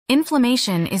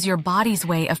Inflammation is your body's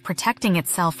way of protecting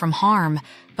itself from harm,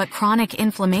 but chronic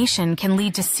inflammation can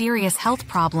lead to serious health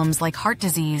problems like heart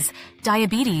disease,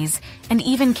 diabetes, and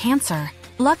even cancer.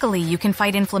 Luckily, you can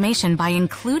fight inflammation by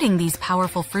including these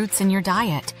powerful fruits in your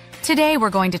diet. Today, we're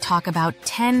going to talk about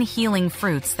 10 healing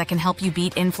fruits that can help you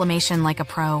beat inflammation like a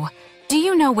pro. Do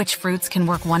you know which fruits can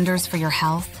work wonders for your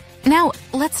health? Now,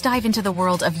 let's dive into the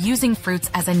world of using fruits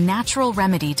as a natural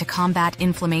remedy to combat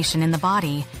inflammation in the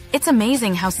body. It's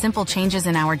amazing how simple changes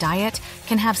in our diet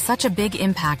can have such a big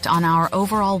impact on our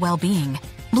overall well-being.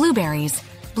 Blueberries.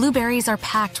 Blueberries are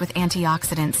packed with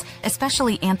antioxidants,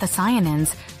 especially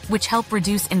anthocyanins, which help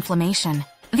reduce inflammation.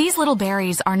 These little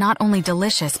berries are not only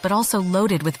delicious but also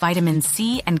loaded with vitamin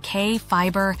C and K,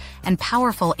 fiber, and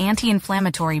powerful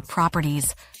anti-inflammatory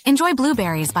properties. Enjoy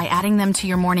blueberries by adding them to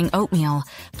your morning oatmeal,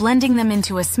 blending them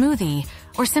into a smoothie,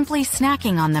 or simply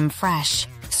snacking on them fresh.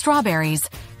 Strawberries.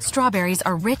 Strawberries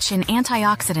are rich in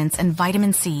antioxidants and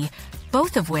vitamin C,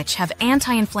 both of which have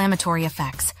anti-inflammatory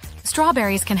effects.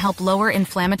 Strawberries can help lower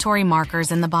inflammatory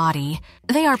markers in the body.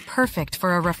 They are perfect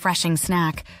for a refreshing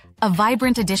snack, a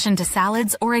vibrant addition to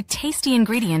salads, or a tasty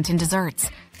ingredient in desserts.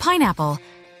 Pineapple.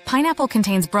 Pineapple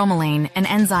contains bromelain, an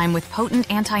enzyme with potent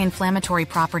anti-inflammatory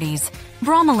properties.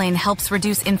 Bromelain helps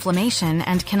reduce inflammation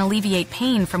and can alleviate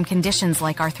pain from conditions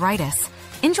like arthritis.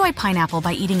 Enjoy pineapple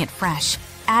by eating it fresh,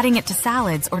 adding it to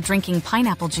salads, or drinking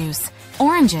pineapple juice.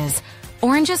 Oranges.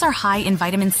 Oranges are high in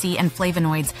vitamin C and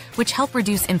flavonoids, which help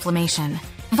reduce inflammation.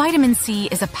 Vitamin C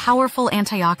is a powerful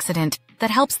antioxidant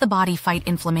that helps the body fight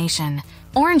inflammation.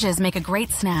 Oranges make a great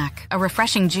snack, a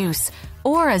refreshing juice,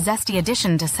 or a zesty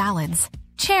addition to salads.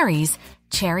 Cherries.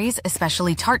 Cherries,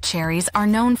 especially tart cherries, are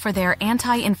known for their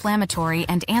anti-inflammatory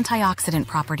and antioxidant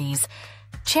properties.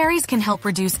 Cherries can help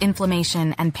reduce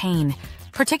inflammation and pain,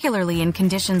 particularly in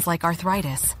conditions like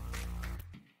arthritis.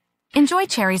 Enjoy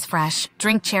cherries fresh,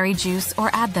 drink cherry juice,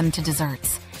 or add them to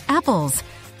desserts. Apples.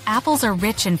 Apples are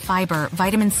rich in fiber,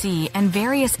 vitamin C, and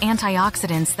various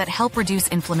antioxidants that help reduce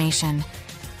inflammation.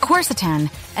 Quercetin,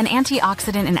 an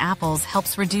antioxidant in apples,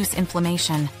 helps reduce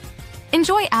inflammation.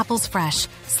 Enjoy apples fresh,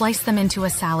 slice them into a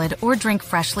salad, or drink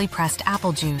freshly pressed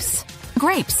apple juice.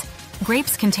 Grapes.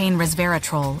 Grapes contain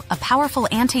resveratrol, a powerful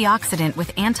antioxidant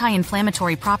with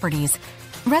anti-inflammatory properties.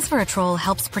 Resveratrol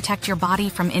helps protect your body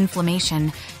from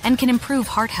inflammation and can improve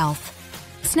heart health.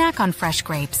 Snack on fresh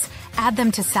grapes, add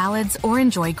them to salads, or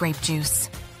enjoy grape juice.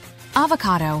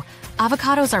 Avocado.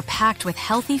 Avocados are packed with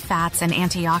healthy fats and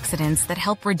antioxidants that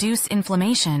help reduce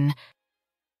inflammation.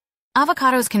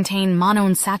 Avocados contain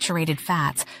monounsaturated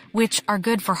fats, which are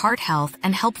good for heart health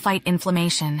and help fight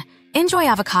inflammation. Enjoy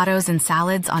avocados in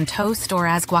salads, on toast, or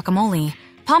as guacamole.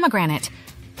 Pomegranate.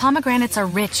 Pomegranates are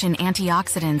rich in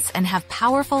antioxidants and have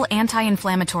powerful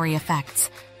anti-inflammatory effects.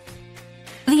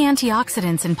 The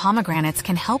antioxidants in pomegranates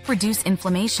can help reduce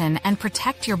inflammation and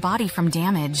protect your body from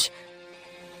damage.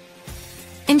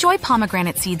 Enjoy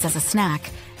pomegranate seeds as a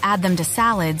snack, add them to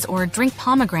salads, or drink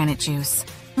pomegranate juice.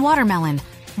 Watermelon.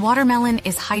 Watermelon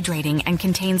is hydrating and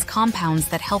contains compounds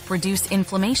that help reduce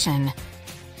inflammation.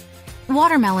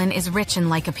 Watermelon is rich in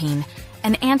lycopene,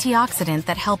 an antioxidant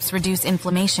that helps reduce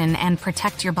inflammation and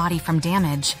protect your body from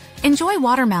damage. Enjoy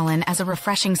watermelon as a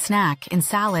refreshing snack, in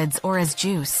salads, or as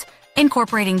juice.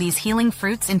 Incorporating these healing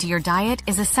fruits into your diet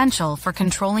is essential for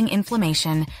controlling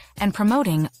inflammation and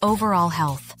promoting overall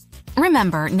health.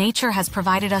 Remember, nature has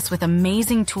provided us with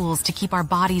amazing tools to keep our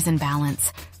bodies in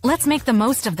balance. Let's make the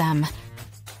most of them.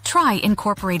 Try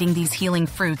incorporating these healing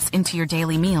fruits into your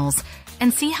daily meals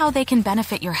and see how they can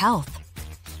benefit your health.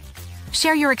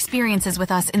 Share your experiences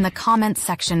with us in the comments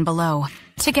section below.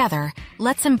 Together,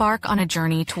 let's embark on a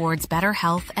journey towards better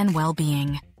health and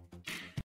well-being.